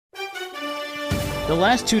The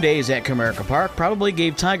last 2 days at Comerica Park probably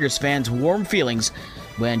gave Tigers fans warm feelings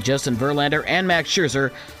when Justin Verlander and Max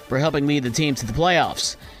Scherzer were helping lead the team to the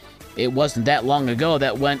playoffs. It wasn't that long ago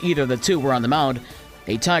that when either of the two were on the mound,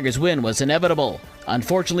 a Tigers win was inevitable.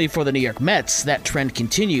 Unfortunately for the New York Mets, that trend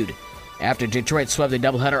continued. After Detroit swept a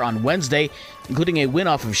doubleheader on Wednesday, including a win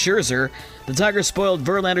off of Scherzer, the Tigers spoiled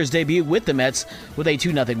Verlander's debut with the Mets with a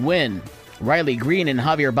 2-0 win. Riley Greene and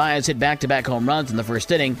Javier Baez hit back-to-back home runs in the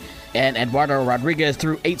first inning, and Eduardo Rodriguez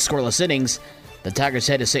threw 8 scoreless innings. The Tigers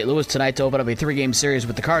head to St. Louis tonight to open up a 3-game series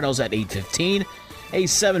with the Cardinals at 8:15, a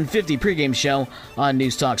 7:50 pregame show on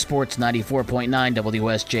News Talk Sports 94.9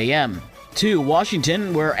 WSJM. To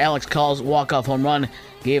Washington, where Alex Call's walk-off home run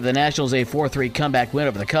gave the Nationals a 4-3 comeback win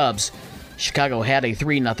over the Cubs. Chicago had a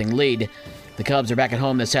 3-0 lead. The Cubs are back at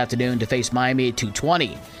home this afternoon to face Miami at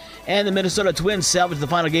 2:20. And the Minnesota Twins salvaged the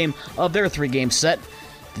final game of their 3-game set.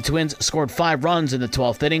 The Twins scored 5 runs in the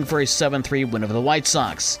 12th inning for a 7-3 win over the White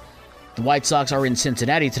Sox. The White Sox are in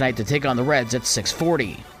Cincinnati tonight to take on the Reds at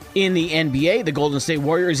 6:40. In the NBA, the Golden State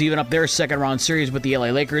Warriors even up their second-round series with the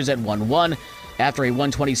LA Lakers at 1-1 after a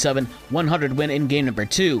 127-100 win in game number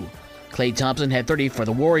 2. Klay Thompson had 30 for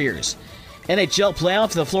the Warriors. NHL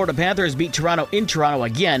playoffs, the Florida Panthers beat Toronto in Toronto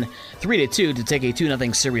again, 3-2 to take a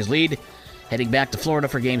 2-0 series lead, heading back to Florida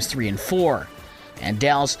for games 3 and 4. And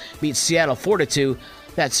Dallas beat Seattle 4-2.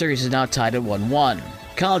 That series is now tied at 1-1.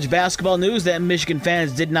 College basketball news that Michigan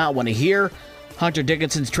fans did not want to hear. Hunter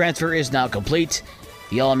Dickinson's transfer is now complete.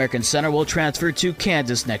 The All-American center will transfer to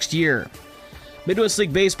Kansas next year. Midwest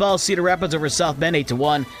League Baseball, Cedar Rapids over South Bend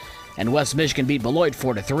 8-1, and West Michigan beat Beloit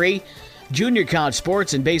 4-3. Junior college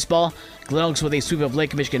sports and baseball, Glen Oaks with a sweep of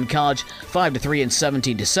Lake Michigan College 5-3 and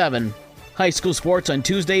 17-7. High school sports on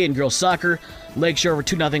Tuesday in girls soccer, Lakeshore over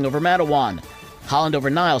 2-0 over Matawan. Holland over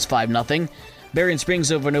Niles 5-0. Berrien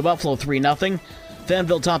Springs over New Buffalo 3-0.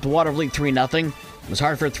 Fanville topped Watervliet 3-0. It was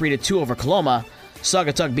Hartford 3-2 over Coloma.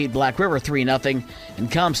 Saugatuck beat Black River 3-0. And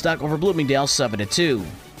Comstock over Bloomingdale 7-2.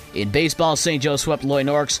 In baseball, St. Joe swept Loy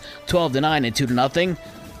Norks 12-9 and 2-0.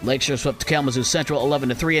 Lakeshore swept Kalamazoo Central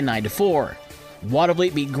 11-3 and 9-4.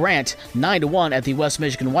 Watervliet beat Grant 9-1 at the West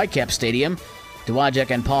Michigan Whitecap Stadium. Dowagiac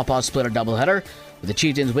and Paw Paw split a doubleheader, with the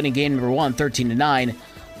Chieftains winning game number 1 13-9.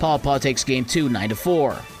 Paw Paw takes game 2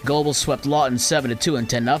 9-4. Goble swept Lawton 7-2 and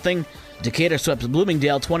 10-0. Decatur swept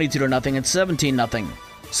Bloomingdale 22-0 and 17-0.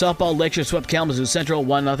 Softball, Lakeshore swept Kalamazoo Central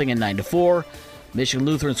 1-0 and 9-4. Michigan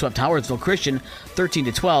Lutheran swept Howardsville Christian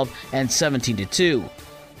 13-12 and 17-2.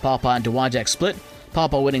 Paw Paw and Dowagiac split, Paw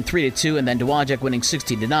Paw winning 3-2 and then Dowagiac winning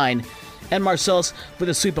 16-9. And Marcellus with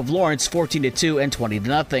a sweep of Lawrence 14-2 and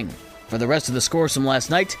 20-0. For the rest of the scores from last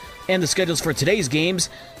night and the schedules for today's games,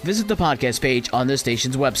 visit the podcast page on this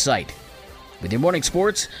station's website. With your morning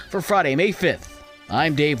sports for Friday, May 5th,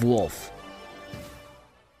 I'm Dave Wolf.